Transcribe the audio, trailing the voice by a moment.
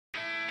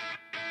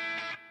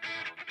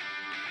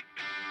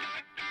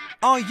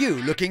Are you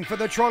looking for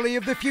the trolley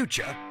of the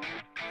future?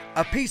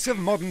 A piece of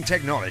modern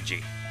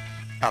technology,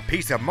 a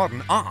piece of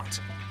modern art,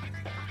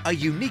 a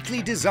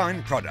uniquely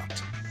designed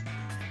product.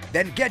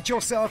 Then get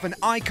yourself an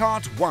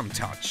iCart One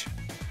Touch.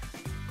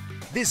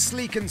 This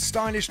sleek and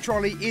stylish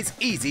trolley is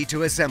easy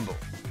to assemble.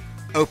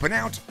 Open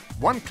out,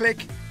 one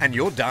click, and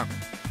you're done.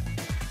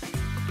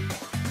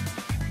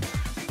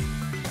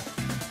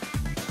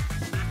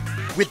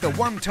 With the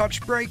One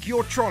Touch brake,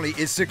 your trolley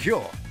is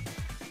secure.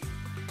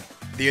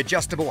 The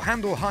adjustable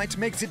handle height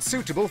makes it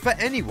suitable for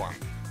anyone.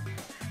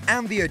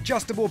 And the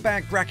adjustable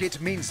bag bracket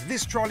means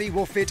this trolley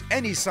will fit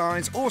any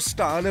size or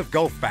style of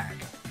golf bag.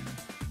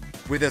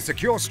 With a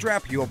secure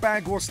strap, your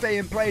bag will stay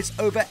in place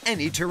over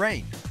any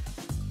terrain.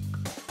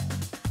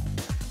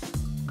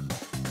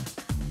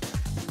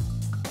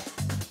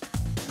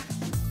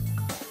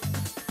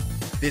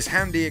 This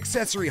handy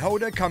accessory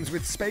holder comes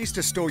with space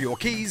to store your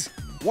keys,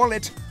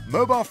 wallet,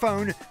 mobile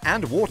phone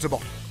and water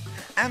bottle,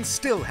 and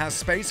still has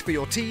space for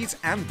your tees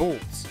and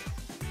balls.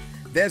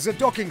 There's a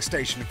docking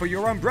station for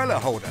your umbrella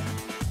holder.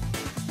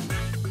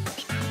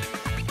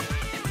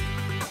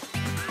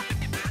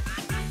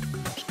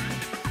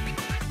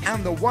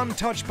 And the One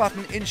Touch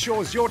button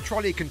ensures your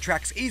trolley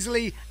contracts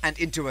easily and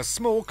into a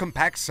small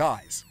compact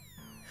size.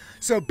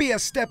 So be a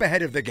step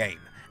ahead of the game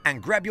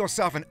and grab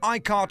yourself an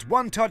iCart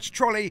One Touch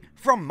trolley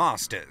from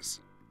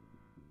Masters.